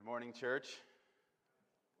morning, church.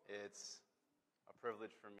 It's a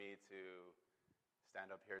privilege for me to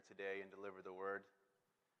stand up here today and deliver the word.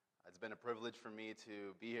 It's been a privilege for me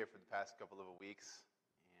to be here for the past couple of weeks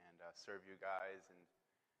and serve you guys and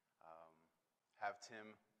have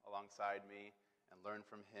Tim alongside me and learn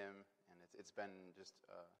from him. And it's been just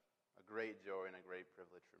a great joy and a great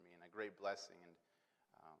privilege for me and a great blessing. And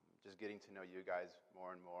just getting to know you guys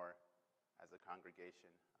more and more as a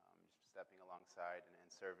congregation, just stepping alongside and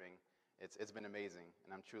serving. It's been amazing,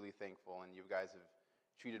 and I'm truly thankful, and you guys have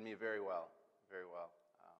treated me very well, very well.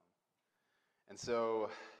 And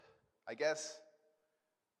so, I guess,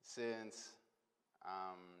 since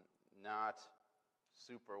I'm not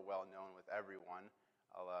super well known with everyone,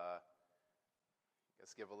 I'll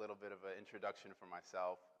give a little bit of an introduction for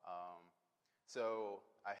myself. So,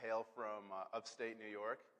 I hail from upstate New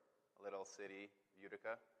York, a little city,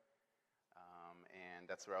 Utica. And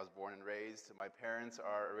that's where I was born and raised. My parents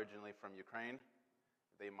are originally from Ukraine.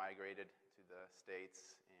 They migrated to the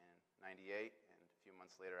States in '98, and a few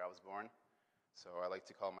months later I was born. So I like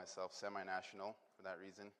to call myself semi-national for that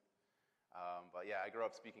reason. But yeah, I grew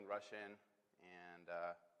up speaking Russian, and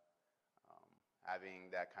having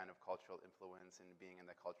that kind of cultural influence and being in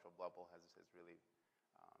the cultural bubble has really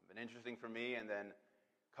been interesting for me. And then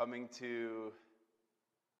coming to,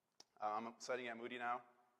 I'm studying at Moody now.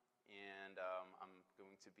 And I'm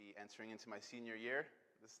going to be entering into my senior year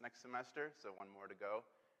this next semester, so one more to go.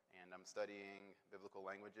 And I'm studying biblical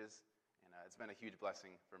languages, and it's been a huge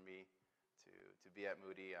blessing for me to be at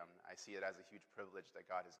Moody. I see it as a huge privilege that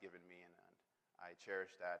God has given me, and I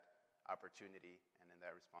cherish that opportunity and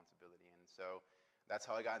that responsibility. And so that's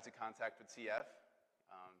how I got into contact with CF,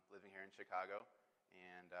 living here in Chicago,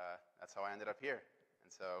 and that's how I ended up here. And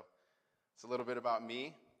so it's a little bit about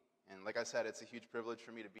me. And like I said, it's a huge privilege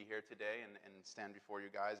for me to be here today and stand before you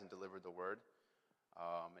guys and deliver the word.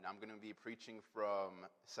 And I'm going to be preaching from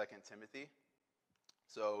 2 Timothy.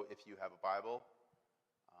 So if you have a Bible,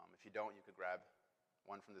 if you don't, you could grab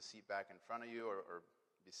one from the seat back in front of you or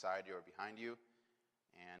beside you or behind you.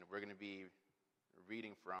 And we're going to be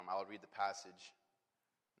reading from, I'll read the passage,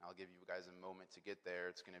 and I'll give you guys a moment to get there.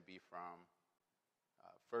 It's going to be from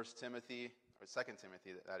 1 Timothy, or 2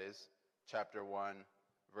 Timothy, that is, chapter 1,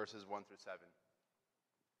 verses 1 through 7.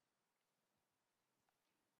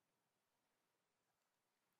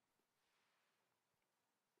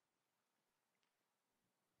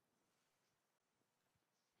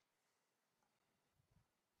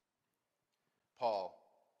 Paul,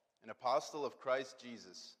 an apostle of Christ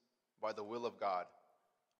Jesus, by the will of God,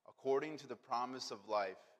 according to the promise of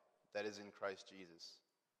life that is in Christ Jesus,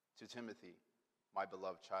 to Timothy, my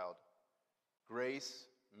beloved child, grace,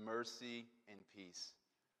 mercy, and peace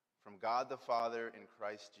from God the Father and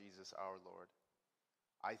Christ Jesus our Lord.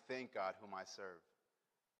 I thank God whom I serve,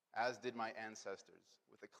 as did my ancestors,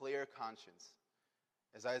 with a clear conscience,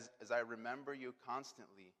 as I remember you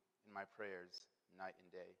constantly in my prayers night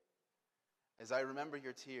and day. As I remember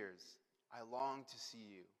your tears, I long to see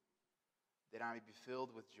you, that I may be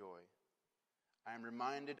filled with joy. I am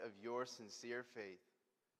reminded of your sincere faith,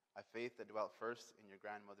 a faith that dwelt first in your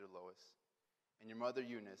grandmother Lois, and your mother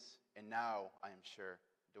Eunice, and now, I am sure,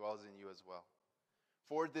 dwells in you as well.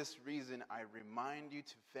 For this reason, I remind you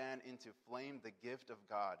to fan into flame the gift of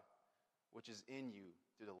God, which is in you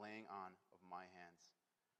through the laying on of my hands.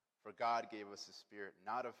 For God gave us a spirit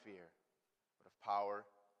not of fear, but of power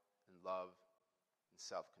and love and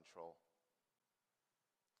self-control.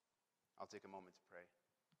 I'll take a moment to pray.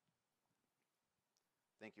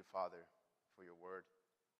 Thank you, Father, for your word.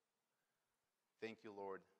 Thank you,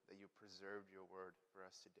 Lord, that you preserved your word for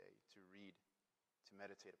us today to read, to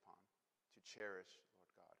meditate upon, to cherish, Lord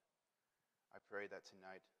God. I pray that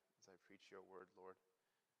tonight, as I preach your word, Lord,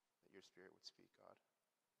 that your Spirit would speak, God.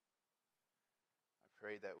 I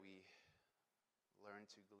pray that we learn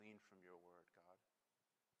to glean from your word, God,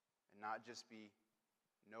 and not just be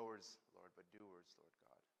knowers, Lord, but doers, Lord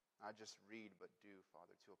God. Not just read, but do,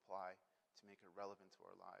 Father, to apply, to make it relevant to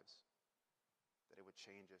our lives, that it would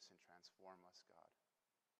change us and transform us, God.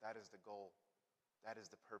 That is the goal. That is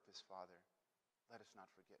the purpose, Father. Let us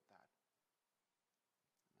not forget that. Amen.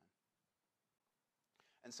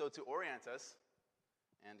 And so to orient us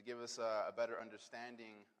and to give us a better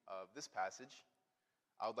understanding of this passage,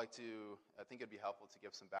 I think it'd be helpful to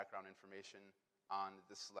give some background information on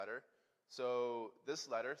this letter. So this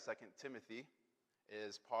letter, 2 Timothy,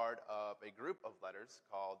 is part of a group of letters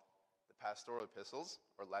called the Pastoral Epistles,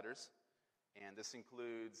 or letters. And this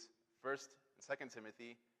includes 1st and 2nd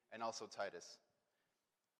Timothy and also Titus.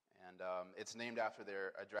 And it's named after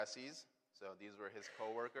their addressees. So these were his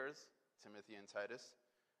co-workers, Timothy and Titus.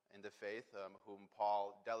 in the faith, whom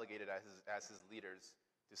Paul delegated as his leaders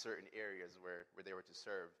to certain areas where they were to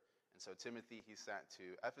serve. And so Timothy he sent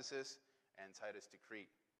to Ephesus and Titus to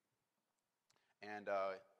Crete. And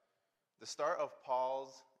the start of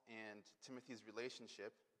Paul's and Timothy's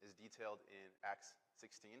relationship is detailed in Acts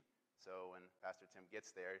 16. So when Pastor Tim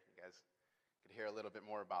gets there, you guys could hear a little bit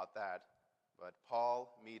more about that. But Paul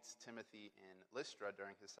meets Timothy in Lystra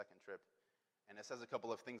during his second trip. And it says a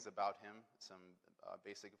couple of things about him, some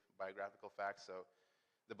basic biographical facts. So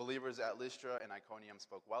the believers at Lystra and Iconium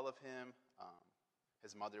spoke well of him.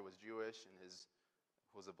 His mother was Jewish and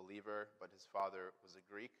was a believer, but his father was a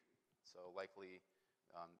Greek. So likely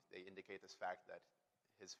they indicate this fact that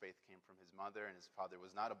his faith came from his mother and his father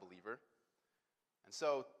was not a believer. And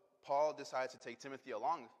so Paul decides to take Timothy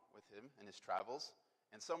along with him in his travels.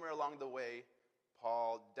 And somewhere along the way,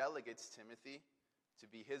 Paul delegates Timothy to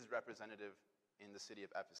be his representative in the city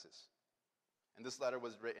of Ephesus. And this letter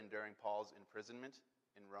was written during Paul's imprisonment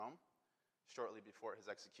in Rome, shortly before his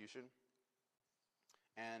execution.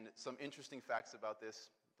 And some interesting facts about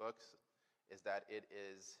this book is that it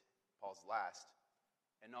is Paul's last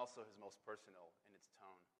and also his most personal in its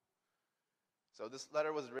tone. So this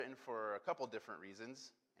letter was written for a couple different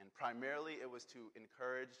reasons, and primarily it was to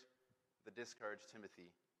encourage the discouraged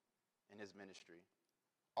Timothy in his ministry.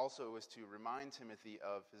 Also, it was to remind Timothy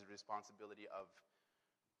of his responsibility of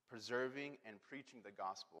preserving and preaching the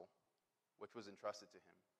gospel, which was entrusted to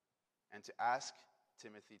him, and to ask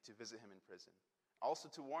Timothy to visit him in prison. Also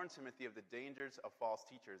to warn Timothy of the dangers of false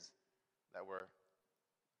teachers that were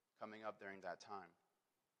coming up during that time.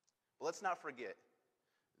 But let's not forget,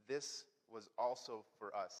 this was also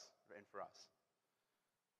for us, written for us.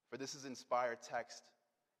 For this is inspired text,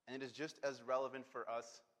 and it is just as relevant for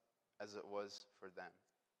us as it was for them.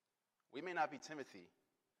 We may not be Timothy,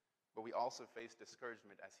 but we also face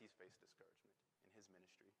discouragement as he's faced discouragement in his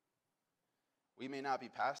ministry. We may not be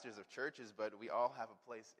pastors of churches, but we all have a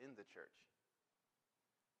place in the church.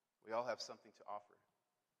 We all have something to offer.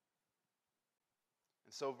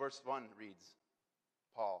 And so verse 1 reads,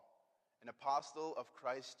 Paul, an apostle of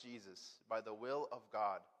Christ Jesus, by the will of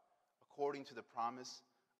God, according to the promise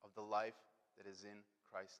of the life that is in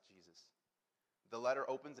Christ Jesus. The letter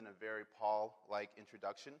opens in a very Paul-like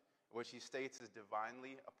introduction, in which he states his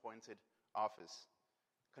divinely appointed office,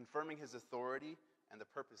 confirming his authority and the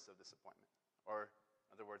purpose of this appointment, or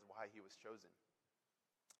in other words, why he was chosen.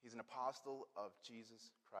 He's an apostle of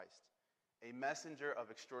Jesus Christ, a messenger of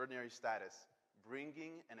extraordinary status,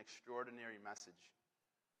 bringing an extraordinary message.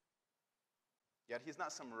 Yet he's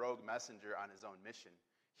not some rogue messenger on his own mission.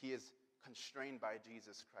 He is constrained by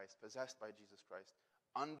Jesus Christ, possessed by Jesus Christ,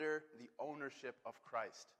 under the ownership of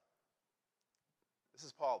Christ. This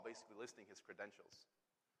is Paul basically listing his credentials,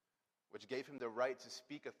 which gave him the right to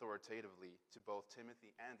speak authoritatively to both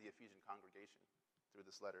Timothy and the Ephesian congregation through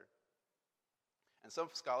this letter. And some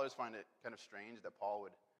scholars find it kind of strange that Paul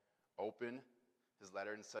would open his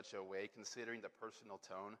letter in such a way, considering the personal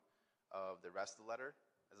tone of the rest of the letter,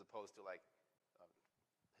 as opposed to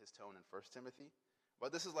his tone in 1 Timothy. But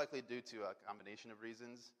this is likely due to a combination of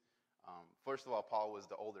reasons. First of all, Paul was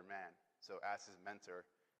the older man, so as his mentor,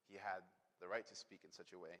 he had the right to speak in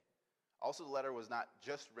such a way. Also, the letter was not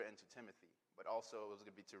just written to Timothy, but also it was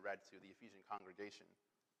going to be read to the Ephesian congregation.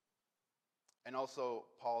 And also,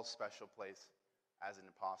 Paul's special place as an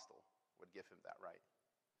apostle would give him that right.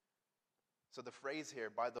 So the phrase here,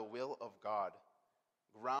 by the will of God,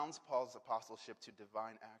 grounds Paul's apostleship to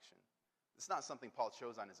divine action. It's not something Paul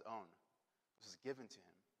chose on his own. It was given to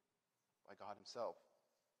him by God himself.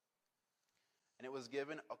 And it was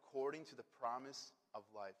given according to the promise of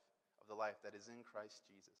the life that is in Christ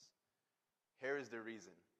Jesus. Here is the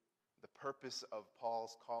reason, the purpose of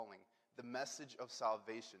Paul's calling, the message of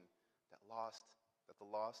salvation that the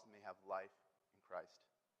lost may have life in Christ.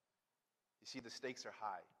 You see, the stakes are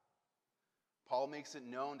high. Paul makes it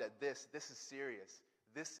known that this is serious.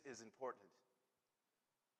 This is important.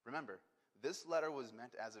 Remember, this letter was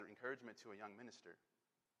meant as an encouragement to a young minister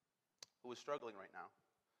who was struggling right now.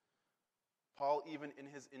 Paul, even in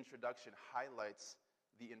his introduction, highlights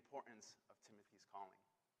the importance of Timothy's calling.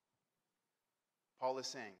 Paul is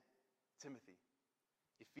saying, Timothy,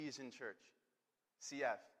 Ephesian church,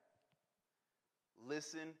 CF,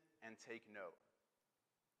 listen and take note.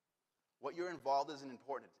 What you're involved in is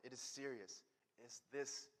important. It is serious.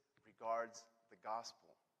 This regards the gospel,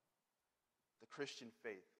 the Christian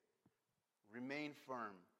faith. Remain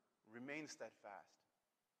firm. Remain steadfast.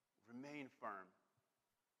 Remain firm.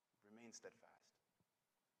 Remain steadfast.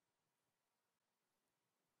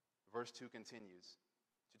 Verse 2 continues,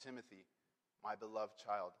 to Timothy, my beloved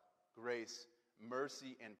child, grace,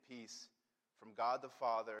 mercy, and peace from God the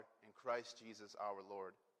Father and Christ Jesus our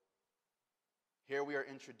Lord. Here we are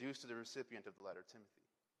introduced to the recipient of the letter, Timothy,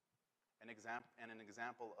 an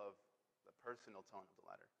example of the personal tone of the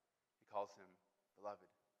letter. He calls him beloved.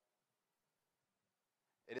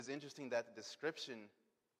 It is interesting that the description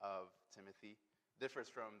of Timothy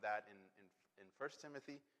differs from that in 1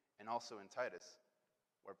 Timothy and also in Titus,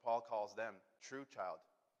 where Paul calls them true child,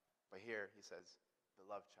 but here he says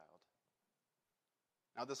beloved child.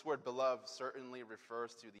 Now this word beloved certainly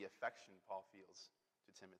refers to the affection Paul feels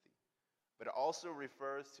to Timothy, but it also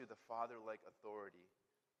refers to the father-like authority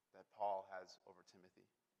that Paul has over Timothy,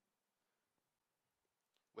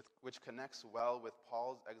 which connects well with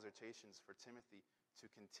Paul's exhortations for Timothy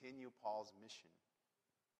to continue Paul's mission,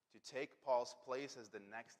 to take Paul's place as the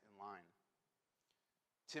next in line.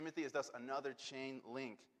 Timothy is thus another chain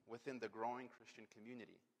link within the growing Christian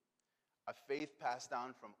community, a faith passed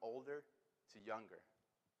down from older to younger,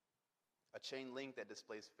 a chain link that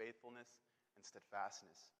displays faithfulness and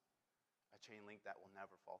steadfastness, a chain link that will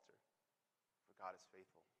never falter, for God is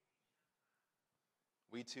faithful.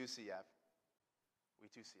 We too, CF,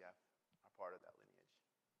 are part of that lineage.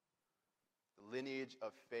 The lineage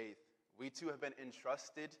of faith. We too have been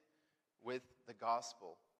entrusted with the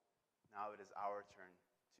gospel. Now it is our turn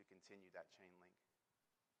to continue that chain link,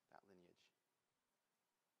 that lineage.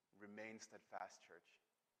 Remain steadfast, church.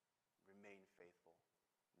 Remain faithful.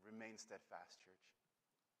 Remain steadfast, church.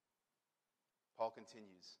 Paul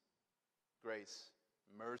continues, grace,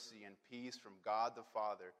 mercy, and peace from God the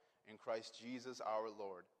Father and Christ Jesus our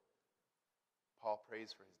Lord. Paul prays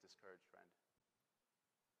for his discouraged friend.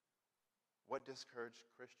 What discouraged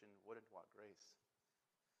Christian wouldn't want grace,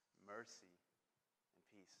 mercy, and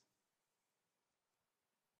peace?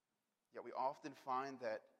 Yet we often find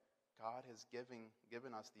that God has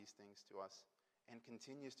given us these things to us and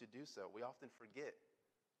continues to do so. We often forget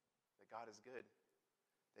that God is good,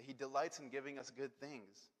 that he delights in giving us good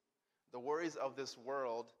things. The worries of this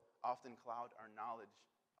world often cloud our knowledge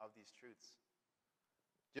of these truths.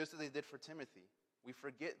 Just as they did for Timothy, we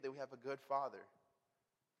forget that we have a good father.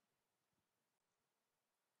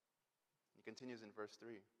 He continues in verse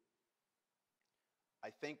 3. I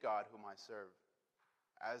thank God whom I serve,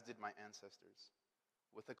 as did my ancestors,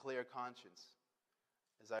 with a clear conscience,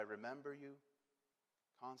 as I remember you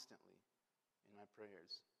constantly in my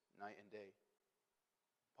prayers, night and day.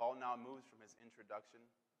 Paul now moves from his introduction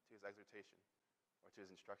to his exhortation, or to his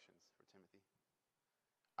instructions for Timothy.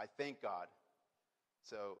 I thank God.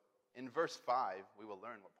 So in verse 5, we will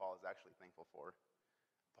learn what Paul is actually thankful for.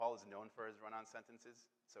 Paul is known for his run-on sentences,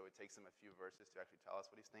 so it takes him a few verses to actually tell us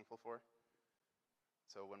what he's thankful for.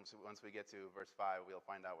 So once we get to verse 5, we'll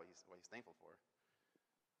find out what he's thankful for.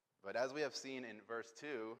 But as we have seen in verse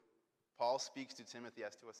 2, Paul speaks to Timothy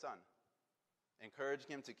as to a son, encouraging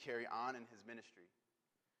him to carry on in his ministry.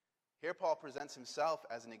 Here Paul presents himself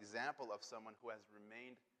as an example of someone who has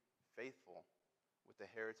remained faithful with the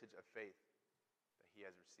heritage of faith that he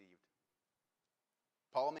has received.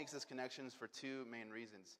 Paul makes these connections for two main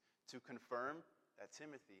reasons: to confirm that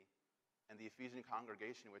Timothy and the Ephesian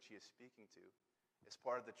congregation which he is speaking to is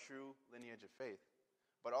part of the true lineage of faith.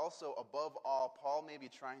 But also, above all, Paul may be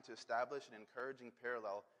trying to establish an encouraging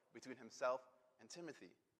parallel between himself and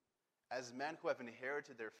Timothy, as men who have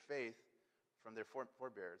inherited their faith from their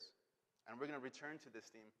forebears. And we're going to return to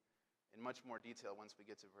this theme in much more detail once we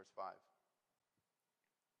get to verse 5.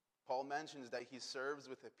 Paul mentions that he serves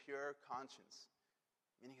with a pure conscience,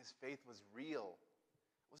 meaning his faith was real.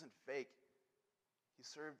 It wasn't fake. He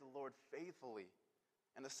served the Lord faithfully.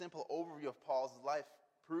 And the simple overview of Paul's life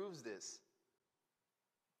proves this.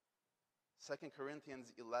 2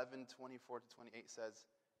 Corinthians 11:24-28 says,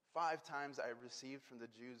 5 times I received from the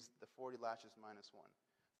Jews the 40 lashes minus 1.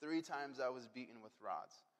 3 times I was beaten with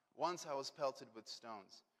rods. Once I was pelted with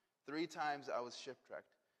stones. 3 times I was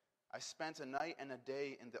shipwrecked. I spent a night and a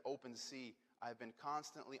day in the open sea. I have been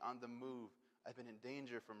constantly on the move. I've been in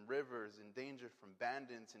danger from rivers, in danger from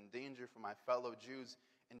bandits, in danger from my fellow Jews,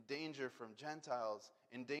 in danger from Gentiles,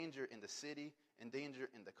 in danger in the city, in danger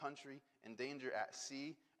in the country, in danger at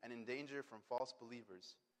sea, and in danger from false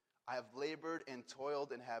believers. I have labored and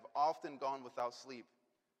toiled and have often gone without sleep.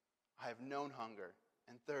 I have known hunger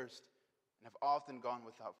and thirst and have often gone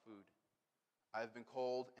without food. I have been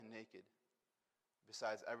cold and naked.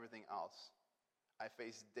 Besides everything else, I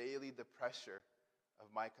face daily the pressure of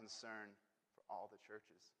my concern for all the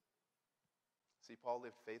churches. See, Paul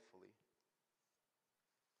lived faithfully.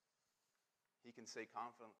 He can say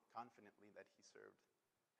confidently that he served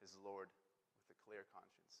his Lord with a clear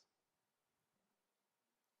conscience.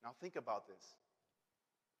 Now think about this.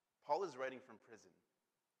 Paul is writing from prison.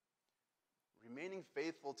 Remaining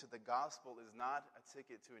faithful to the gospel is not a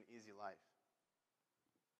ticket to an easy life.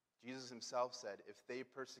 Jesus himself said, if they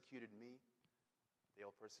persecuted me,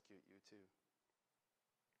 they'll persecute you too.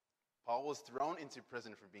 Paul was thrown into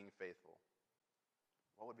prison for being faithful.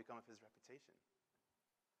 What would become of his reputation?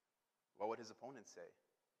 What would his opponents say?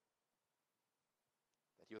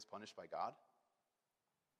 That he was punished by God?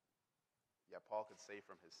 Yet Paul could say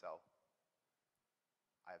from himself,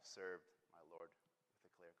 I have served my Lord with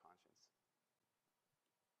a clear conscience.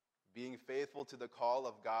 Being faithful to the call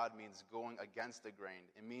of God means going against the grain.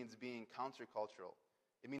 It means being countercultural.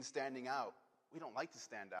 It means standing out. We don't like to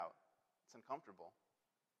stand out. It's uncomfortable.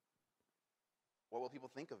 What will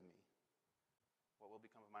people think of me? What will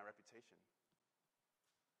become of my reputation?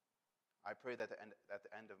 I pray that at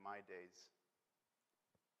the end of my days,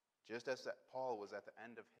 just as Paul was at the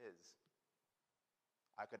end of his,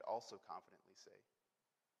 I could also confidently say,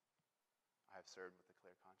 I have served with a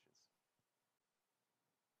clear conscience.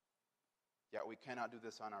 Yet we cannot do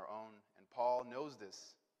this on our own, and Paul knows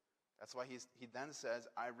this. That's why he then says,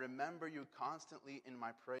 I remember you constantly in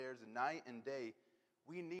my prayers night and day.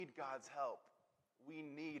 We need God's help. We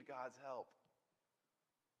need God's help.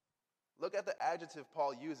 Look at the adjective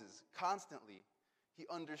Paul uses, constantly. He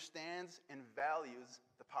understands and values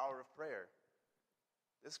the power of prayer.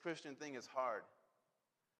 This Christian thing is hard.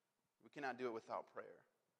 We cannot do it without prayer.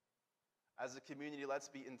 As a community, let's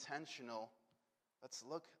be intentional. Let's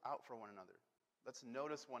look out for one another. Let's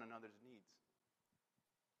notice one another's needs.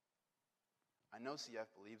 I know CF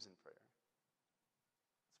believes in prayer.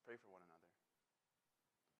 Let's pray for one another.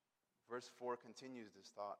 Verse 4 continues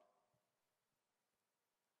this thought.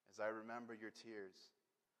 As I remember your tears,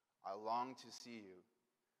 I long to see you,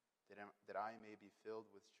 that I may be filled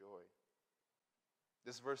with joy.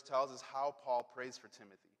 This verse tells us how Paul prays for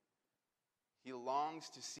Timothy. He longs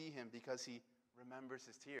to see him because he remembers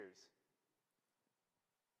his tears.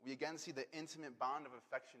 We again see the intimate bond of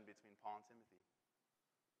affection between Paul and Timothy.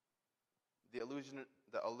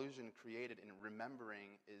 The illusion created in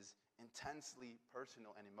remembering is intensely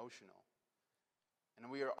personal and emotional.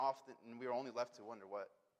 And we are only left to wonder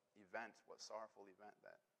what sorrowful event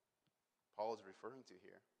that Paul is referring to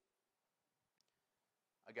here.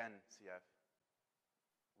 Again, CF,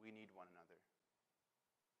 we need one another.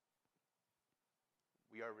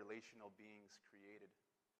 We are relational beings created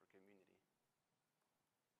for community.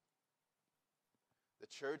 The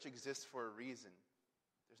church exists for a reason.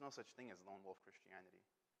 There's no such thing as lone wolf Christianity.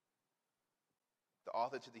 The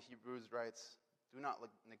author to the Hebrews writes, do not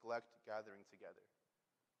neglect gathering together,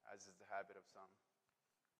 as is the habit of some.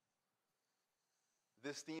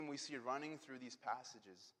 This theme we see running through these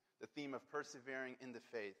passages, the theme of persevering in the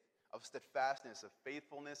faith, of steadfastness, of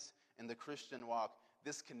faithfulness in the Christian walk,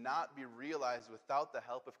 this cannot be realized without the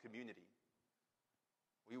help of community.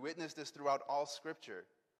 We witness this throughout all Scripture.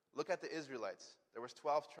 Look at the Israelites. There was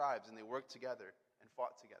 12 tribes, and they worked together and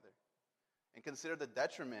fought together. And consider the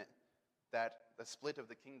detriment that the split of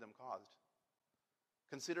the kingdom caused.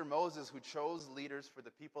 Consider Moses, who chose leaders for the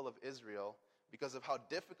people of Israel because of how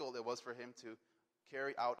difficult it was for him to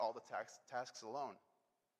carry out all the tasks alone.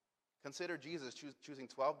 Consider Jesus choosing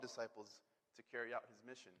 12 disciples to carry out his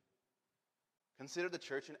mission. Consider the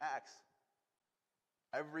church in Acts.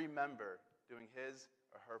 Every member doing his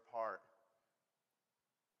or her part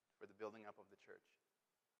for the building up of the church.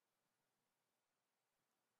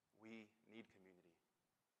 We need community.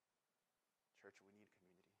 Church, we need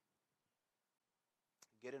community.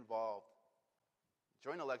 Get involved.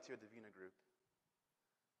 Join a Lectio Divina group.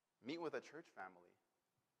 Meet with a church family.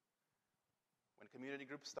 When community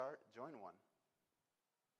groups start, join one.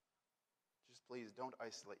 Just please don't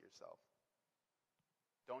isolate yourself.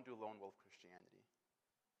 Don't do lone wolf Christianity.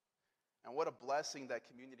 And what a blessing that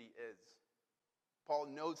community is. Paul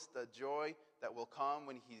notes the joy that will come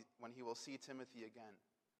when he will see Timothy again.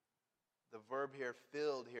 The verb here,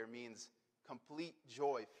 filled, here means complete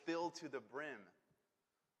joy, filled to the brim.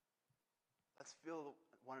 Let's fill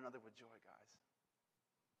one another with joy, guys.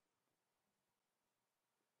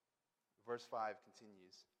 Verse 5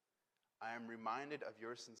 continues, I am reminded of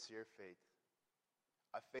your sincere faith,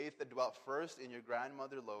 a faith that dwelt first in your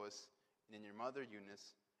grandmother Lois and in your mother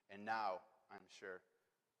Eunice, and now, I'm sure,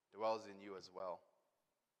 dwells in you as well.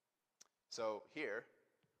 So here,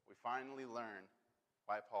 we finally learn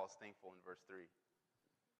why Paul is thankful in verse 3.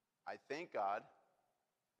 I thank God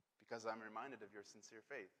because I'm reminded of your sincere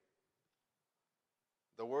faith.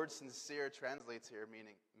 The word sincere translates here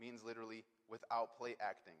means literally without play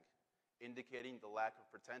acting, indicating the lack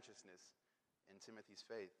of pretentiousness in Timothy's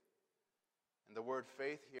faith. And the word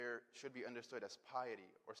faith here should be understood as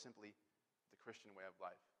piety or simply the Christian way of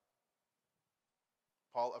life.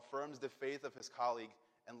 Paul affirms the faith of his colleague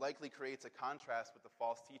and likely creates a contrast with the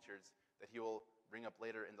false teachers that he will bring up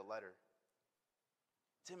later in the letter.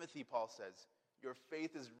 Timothy, Paul says, your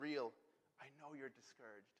faith is real. I know you're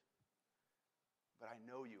discouraged, but I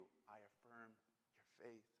know you. I affirm your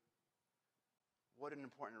faith. What an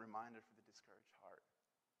important reminder for the discouraged heart.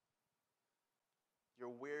 Your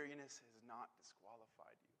weariness has not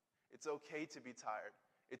disqualified you. It's okay to be tired.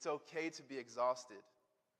 It's okay to be exhausted.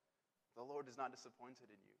 The Lord is not disappointed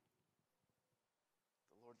in you.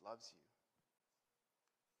 The Lord loves you.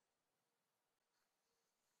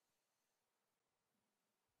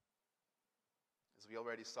 As we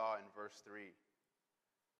already saw in verse 3,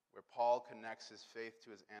 where Paul connects his faith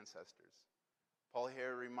to his ancestors, Paul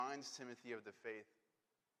here reminds Timothy of the faith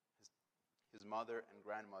his mother and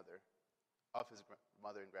grandmother, of his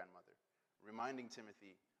mother and grandmother, reminding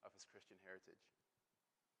Timothy of his Christian heritage.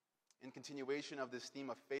 In continuation of this theme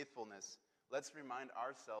of faithfulness, let's remind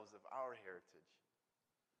ourselves of our heritage.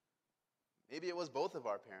 Maybe it was both of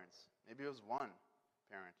our parents. Maybe it was one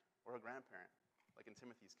parent or a grandparent, like in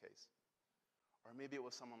Timothy's case. Or maybe it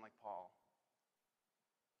was someone like Paul,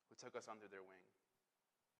 who took us under their wing,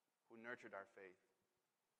 who nurtured our faith,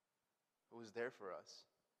 who was there for us.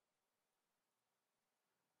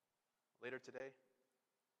 Later today,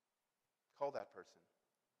 call that person.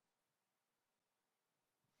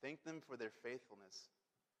 Thank them for their faithfulness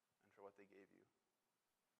and for what they gave you.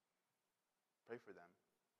 Pray for them.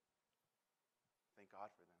 Thank God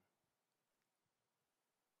for them.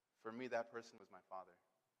 For me, that person was my father.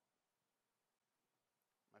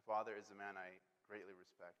 My father is a man I greatly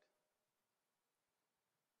respect.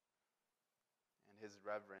 And his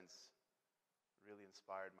reverence really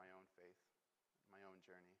inspired my own faith, my own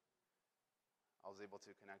journey. I was able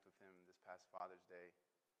to connect with him this past Father's Day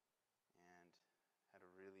and had a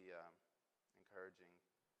really encouraging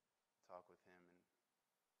talk with him. And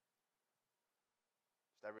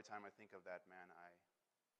just every time I think of that man, I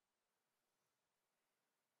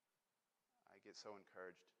get so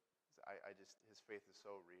encouraged. His faith is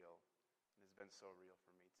so real, and it's been so real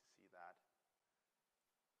for me to see that.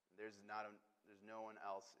 There's no one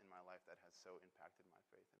else in my life that has so impacted my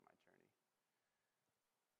faith and my journey.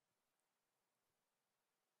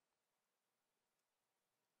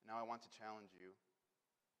 Now I want to challenge you.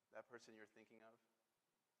 That person you're thinking of,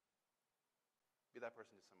 be that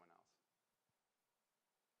person to someone else.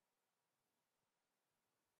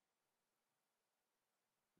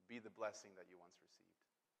 Be the blessing that you once received.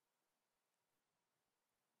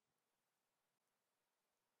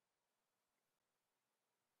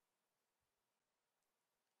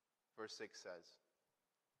 Verse 6 says,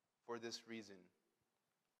 "For this reason,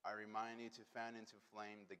 I remind you to fan into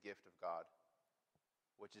flame the gift of God,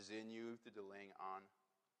 which is in you through the laying on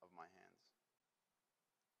of my hands."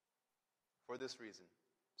 For this reason.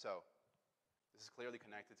 So, this is clearly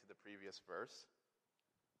connected to the previous verse.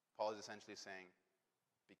 Paul is essentially saying,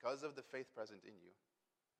 because of the faith present in you,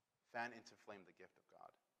 fan into flame the gift of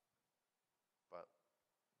God. But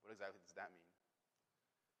what exactly does that mean?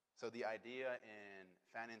 So the idea in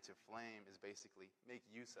fan into flame is basically make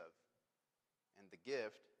use of. And the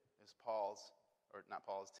gift is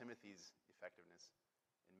Timothy's effectiveness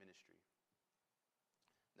in ministry.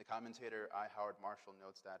 The commentator I. Howard Marshall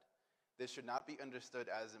notes that this should not be understood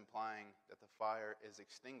as implying that the fire is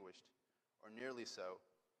extinguished, or nearly so,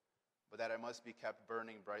 but that it must be kept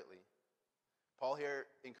burning brightly. Paul here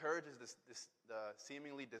encourages the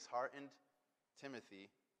seemingly disheartened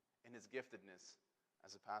Timothy in his giftedness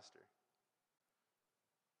as a pastor.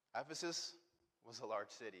 Ephesus was a large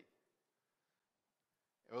city.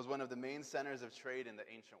 It was one of the main centers of trade in the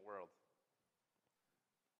ancient world.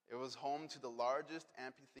 It was home to the largest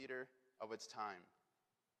amphitheater of its time.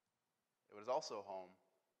 It was also home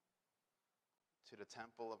to the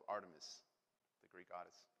temple of Artemis, the Greek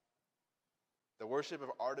goddess. The worship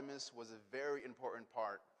of Artemis was a very important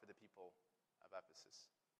part for the people of Ephesus.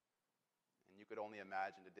 And you could only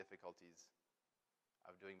imagine the difficulties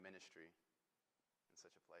of doing ministry in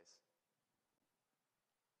such a place.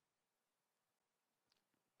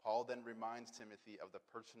 Paul then reminds Timothy of the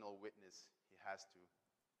personal witness he has to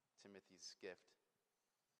Timothy's gift.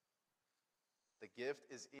 The gift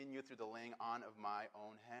is in you through the laying on of my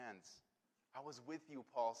own hands. I was with you,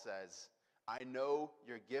 Paul says. I know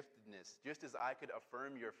your giftedness. Just as I could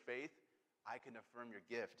affirm your faith, I can affirm your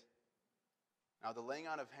gift. Now, the laying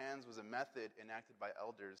on of hands was a method enacted by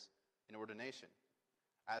elders in ordination,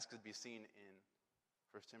 as could be seen in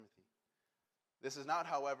 1 Timothy. This is not,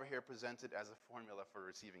 however, here presented as a formula for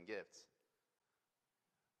receiving gifts.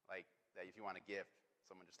 Like that if you want a gift,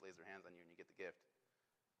 someone just lays their hands on you and you get the gift.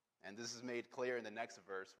 And this is made clear in the next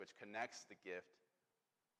verse, which connects the gift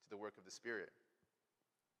the work of the Spirit.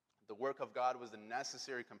 The work of God was the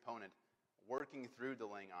necessary component, working through the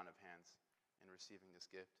laying on of hands and receiving this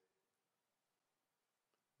gift.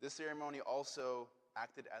 This ceremony also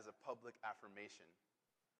acted as a public affirmation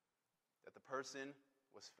that the person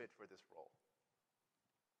was fit for this role.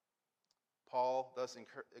 Paul thus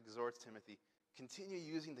exhorts Timothy, continue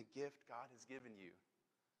using the gift God has given you.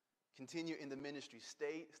 Continue in the ministry.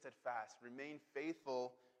 Stay steadfast. Remain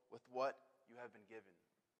faithful with what you have been given.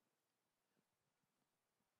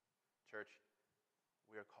 Church,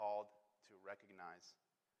 we are called to recognize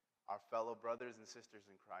our fellow brothers and sisters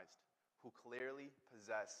in Christ who clearly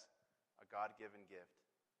possess a God-given gift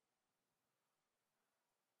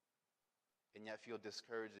and yet feel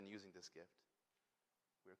discouraged in using this gift.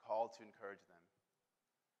 We are called to encourage them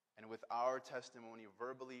and with our testimony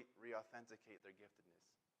verbally re-authenticate their giftedness.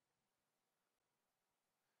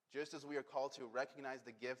 Just as we are called to recognize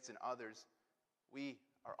the gifts in others, we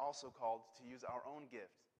are also called to use our own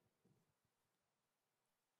gift.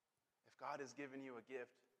 If God has given you a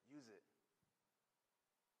gift, use it.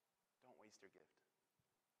 Don't waste your gift.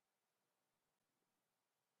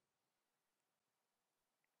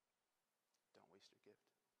 Don't waste your gift.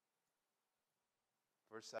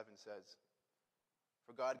 Verse 7 says,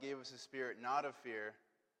 "For God gave us a spirit not of fear,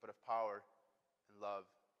 but of power and love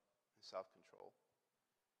and self-control."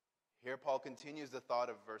 Here Paul continues the thought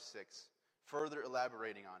of verse 6, further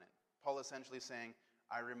elaborating on it. Paul essentially saying,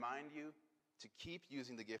 I remind you to keep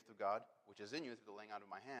using the gift of God, which is in you through the laying out of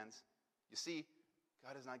my hands. You see,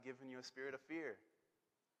 God has not given you a spirit of fear.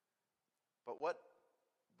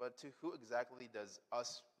 But to who exactly does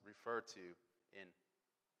us refer to in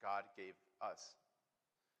God gave us?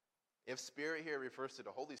 If spirit here refers to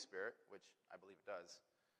the Holy Spirit, which I believe it does,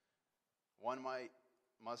 one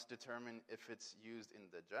must determine if it's used in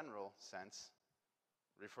the general sense,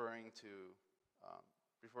 referring to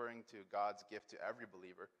God's gift to every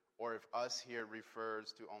believer, or if us here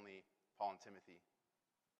refers to only Paul and Timothy,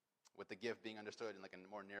 with the gift being understood in like a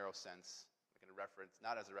more narrow sense, like in a reference,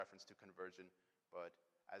 not as a reference to conversion, but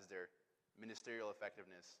as their ministerial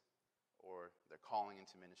effectiveness or their calling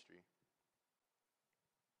into ministry.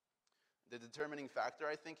 The determining factor,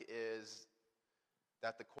 I think, is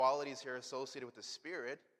that the qualities here associated with the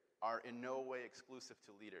Spirit are in no way exclusive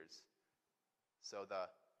to leaders. So the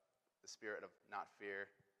spirit of not fear,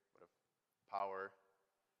 but of power,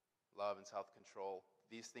 love, and self-control,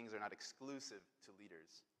 these things are not exclusive to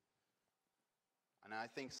leaders. And I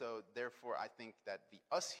think so, therefore, I think that the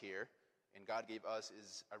us here, and God gave us,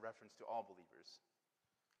 is a reference to all believers.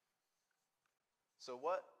 So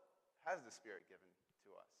what has the Spirit given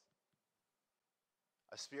to us?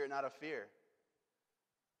 A spirit not of fear.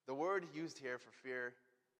 The word used here for fear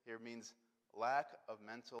here means lack of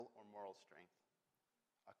mental or moral strength,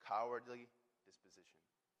 a cowardly disposition.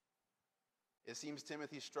 It seems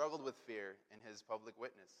Timothy struggled with fear in his public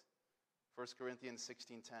witness. 1 Corinthians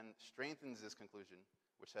 16:10 strengthens this conclusion,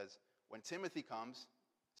 which says, when Timothy comes,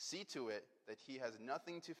 see to it that he has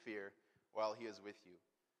nothing to fear while he is with you,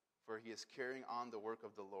 for he is carrying on the work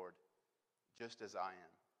of the Lord, just as I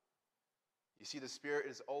am. You see, the Spirit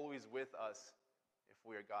is always with us if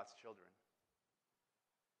we are God's children.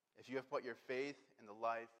 If you have put your faith in the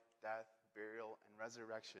life, death, burial, and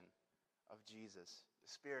resurrection of Jesus, the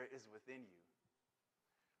Spirit is within you.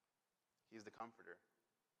 He is the comforter,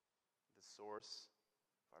 the source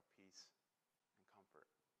of our peace and comfort.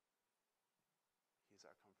 He's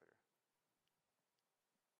our comforter.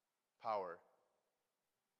 Power.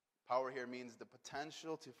 Power here means the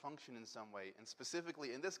potential to function in some way. And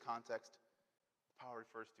specifically in this context, power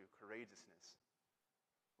refers to courageousness,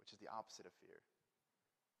 which is the opposite of fear.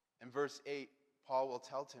 In verse 8, Paul will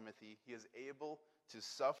tell Timothy he is able to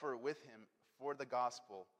suffer with him for the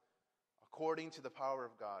gospel according to the power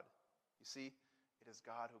of God. You see, it is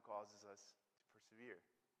God who causes us to persevere.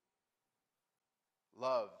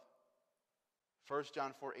 Love. 1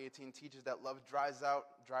 John 4:18 teaches that love drives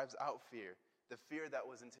out fear, the fear that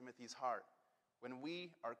was in Timothy's heart. When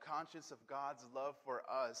we are conscious of God's love for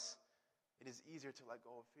us, it is easier to let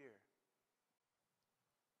go of fear.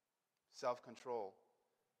 Self-control.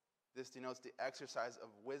 This denotes the exercise of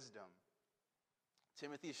wisdom.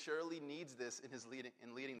 Timothy surely needs this in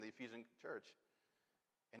leading the Ephesian church.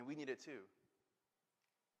 And we need it too.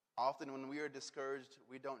 Often when we are discouraged,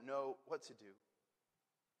 we don't know what to do.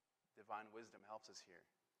 Divine wisdom helps us here.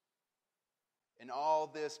 In all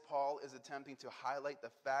this, Paul is attempting to highlight the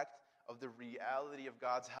fact of the reality of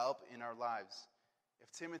God's help in our lives. If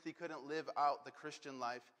Timothy couldn't live out the Christian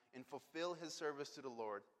life and fulfill his service to the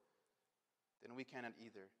Lord, then we cannot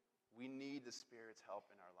either. We need the Spirit's help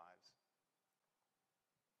in our lives.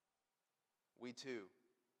 We too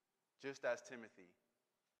just as Timothy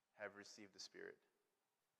have received the Spirit.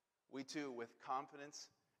 We too, with confidence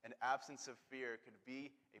and absence of fear, could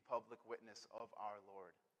be a public witness of our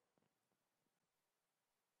Lord.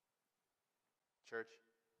 Church,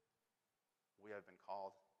 we have been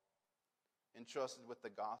called, entrusted with the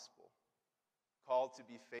gospel, called to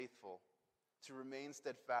be faithful, to remain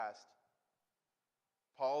steadfast.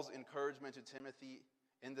 Paul's encouragement to Timothy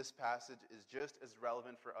in this passage is just as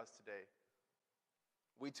relevant for us today.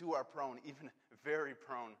 We too are prone, even very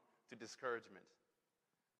prone, to discouragement.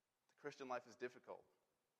 The Christian life is difficult,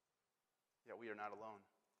 yet we are not alone.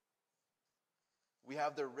 We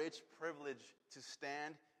have the rich privilege to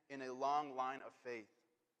stand in a long line of faith.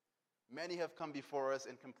 Many have come before us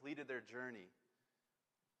and completed their journey.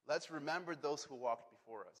 Let's remember those who walked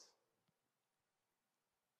before us,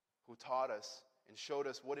 who taught us and showed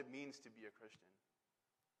us what it means to be a Christian.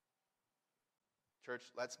 Church,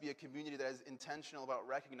 let's be a community that is intentional about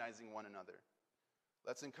recognizing one another.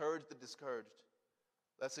 Let's encourage the discouraged.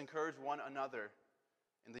 Let's encourage one another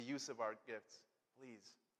in the use of our gifts. Please,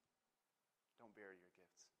 don't bury your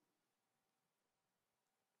gifts.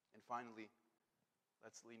 And finally,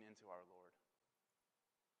 let's lean into our Lord.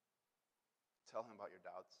 Tell him about your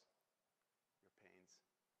doubts, your pains,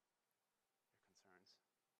 your concerns.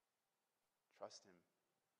 Trust him.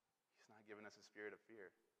 He's not given us a spirit of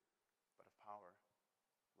fear, but of power,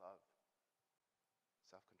 love,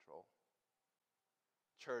 self-control.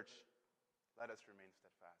 Church, let us remain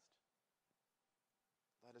steadfast.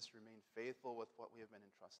 Let us remain faithful with what we have been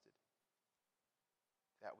entrusted,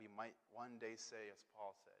 that we might one day say, as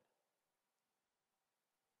Paul said,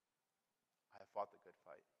 I have fought the good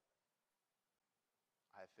fight.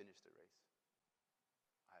 I have finished the race.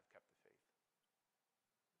 I have kept the faith.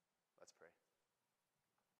 Let's pray.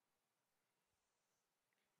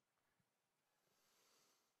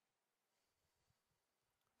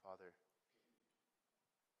 Father,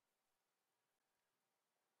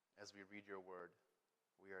 as we read your word,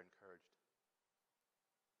 we are encouraged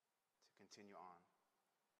to continue on,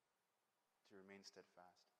 to remain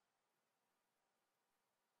steadfast.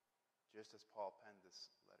 Just as Paul penned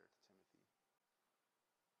this letter to Timothy,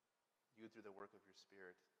 you, through the work of your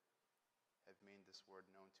Spirit, have made this word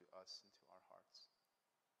known to us and to our hearts.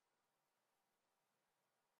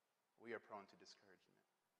 We are prone to discouragement.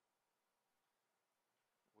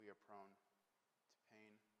 We are prone to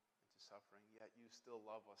pain and to suffering, yet you still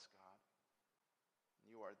love us, God.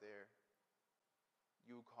 You are there.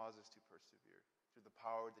 You cause us to persevere through the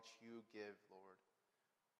power that you give, Lord.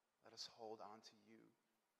 Let us hold on to you,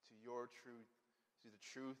 to your truth, to the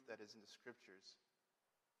truth that is in the Scriptures.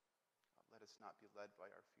 Let us not be led by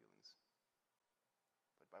our feelings,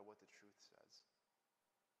 but by what the truth says.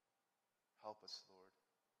 Help us, Lord,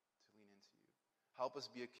 to lean into you. Help us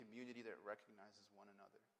be a community that recognizes one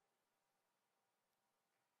another.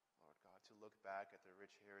 Lord God, to look back at the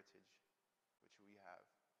rich heritage which we have,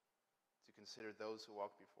 to consider those who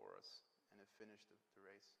walked before us and have finished the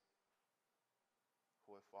race,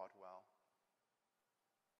 who have fought well.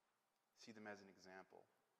 See them as an example.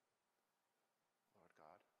 Lord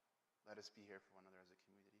God, let us be here for one another as a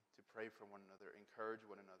community, to pray for one another, encourage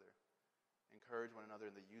one another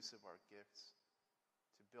in the use of our gifts,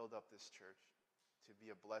 to build up this church, to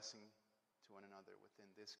be a blessing to one another within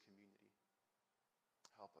this community.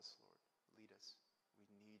 Help us, Lord. Lead us. We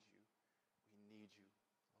need you. We need you,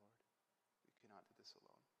 Lord. We cannot do this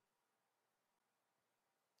alone.